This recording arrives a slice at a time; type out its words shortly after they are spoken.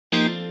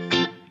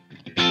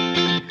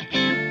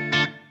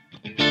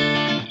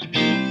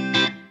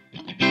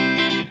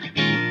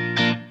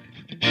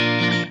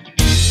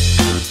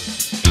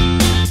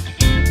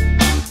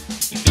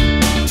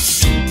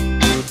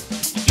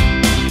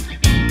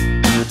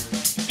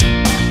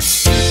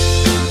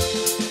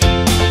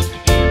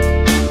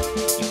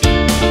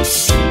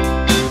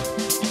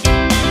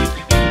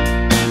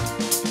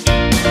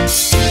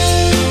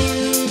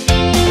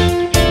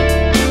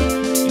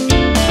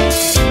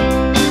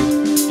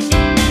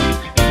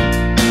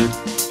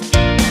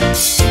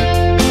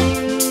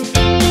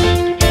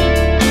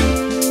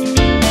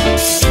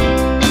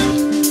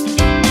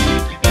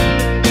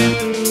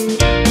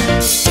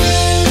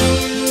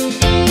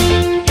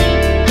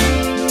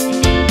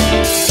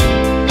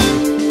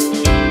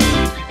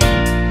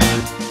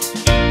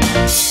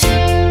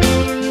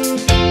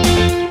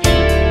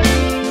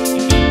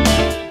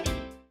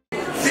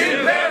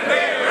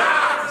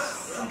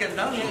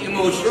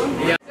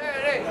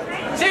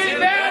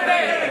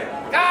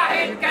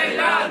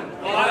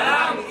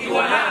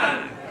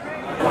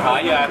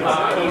Good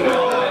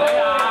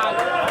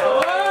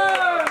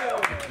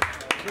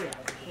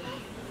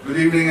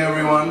evening,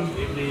 everyone.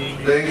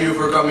 Thank you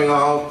for coming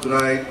out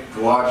tonight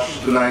to watch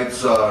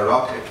tonight's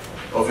RAK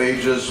of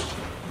AEGIS,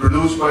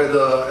 produced by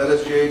the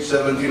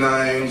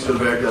LSGH79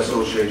 Silverde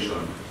Association,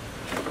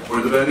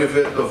 for the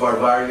benefit of our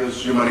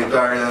various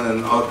humanitarian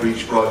and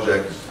outreach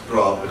projects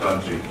throughout the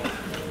country.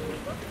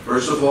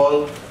 First of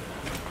all,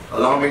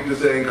 allow me to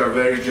thank our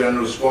very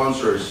generous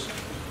sponsors,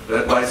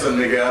 led by San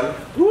Miguel,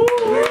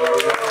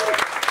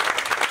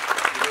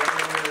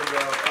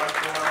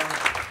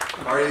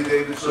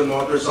 Davidson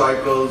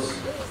Motorcycles,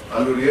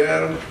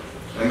 Allurier,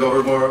 and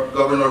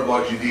Governor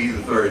Bojie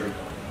III.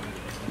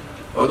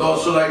 I would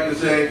also like to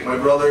thank my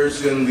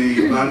brothers in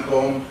the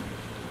Mancom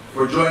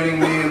for joining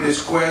me in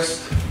this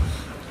quest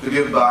to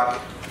give back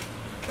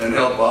and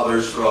help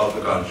others throughout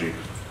the country.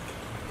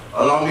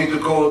 Allow me to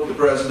quote the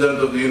president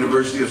of the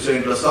University of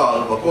St.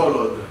 LaSalle,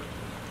 Baculi,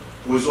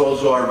 who is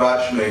also our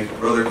batchmate,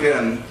 Brother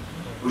Ken,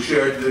 who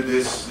shared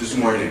this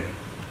morning.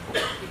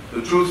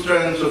 The true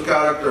strength of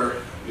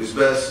character is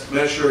best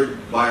measured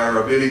by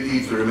our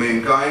ability to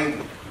remain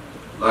kind,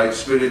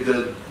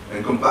 light-spirited,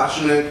 and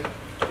compassionate,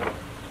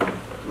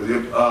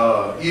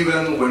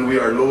 even when we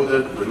are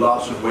loaded with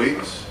lots of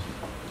weights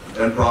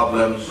and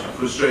problems,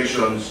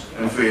 frustrations,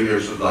 and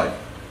failures of life.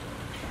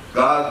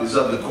 God is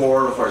at the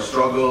core of our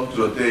struggle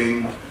to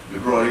attain the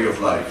glory of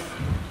life.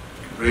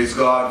 Praise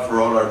God for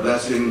all our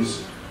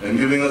blessings and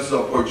giving us the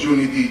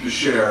opportunity to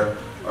share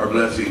our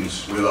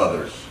blessings with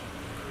others.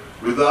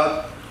 With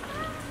that,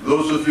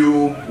 those of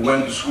you who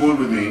went to school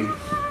with me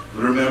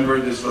remember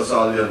this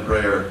Lasallian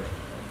prayer.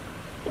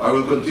 I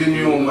will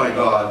continue, O my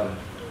God,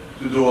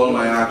 to do all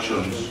my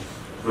actions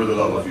for the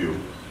love of you.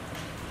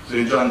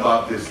 St. John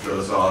Baptist de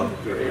La Salle,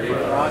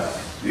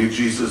 leave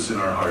Jesus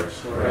in our hearts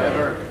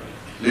forever.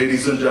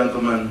 Ladies and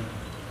gentlemen,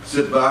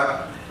 sit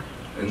back,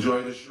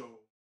 enjoy the show.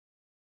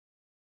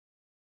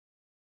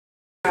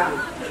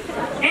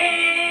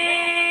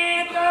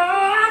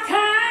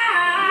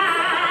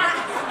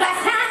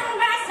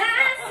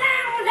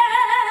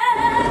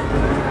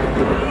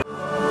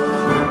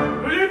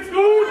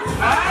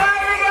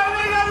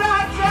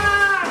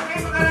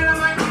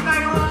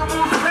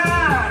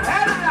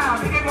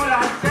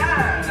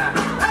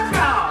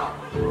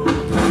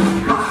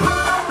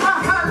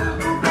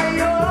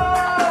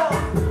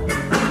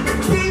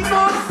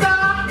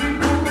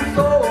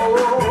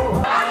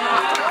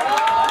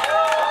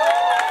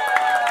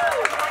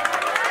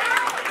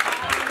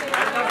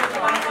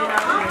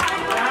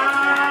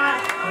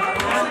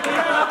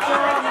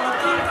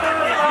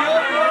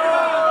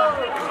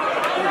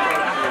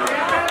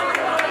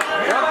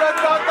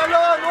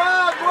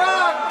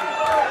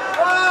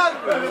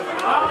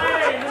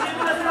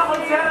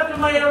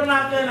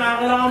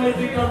 Kailangan may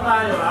picture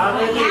tayo.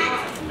 Okay,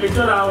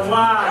 picture na.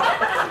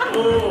 1,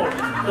 2,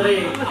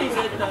 3.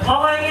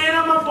 Okay, ngayon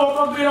naman po,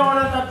 pag bilang ko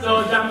ng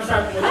tatlo, jump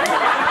shot mo.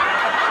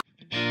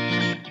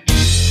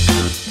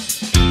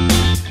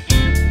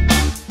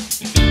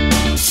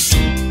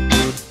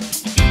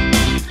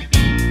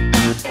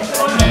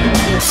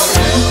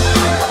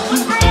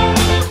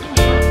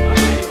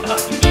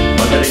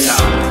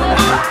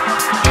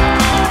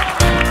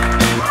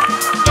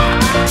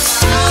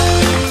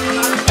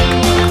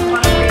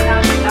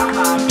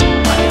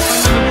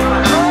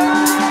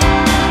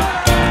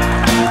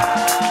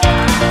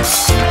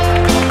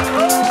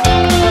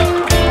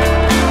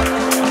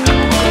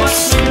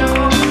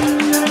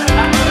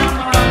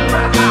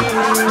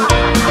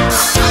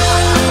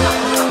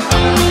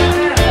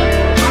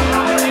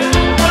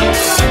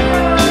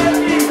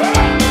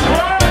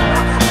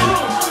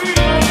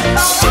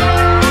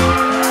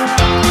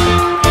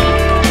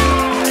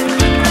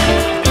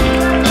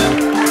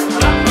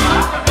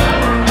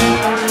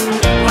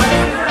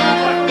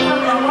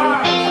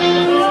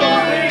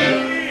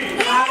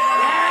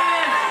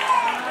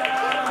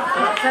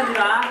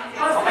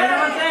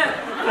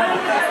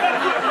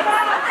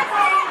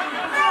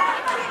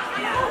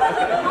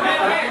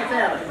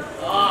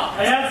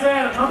 Ayan,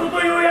 sir.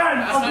 Matutuyo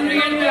yan.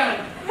 Matutuyo yan.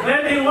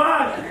 Ready?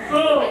 1, 2,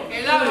 3.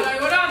 Kailangan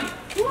kayo lang.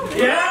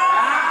 Yeah!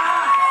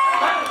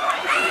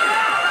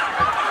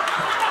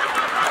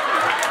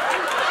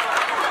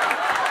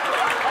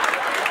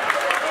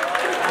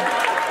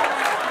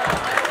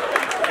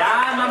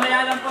 Yan,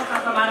 mamaya lang po.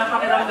 Sasama na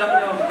pakiramdam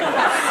nyo.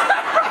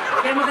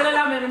 Kaya magdala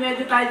lang, may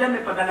remedyo tayo dyan.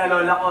 May padala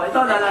lola ko.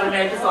 Ito, lala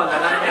remedyo. So,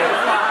 lala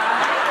remedyo.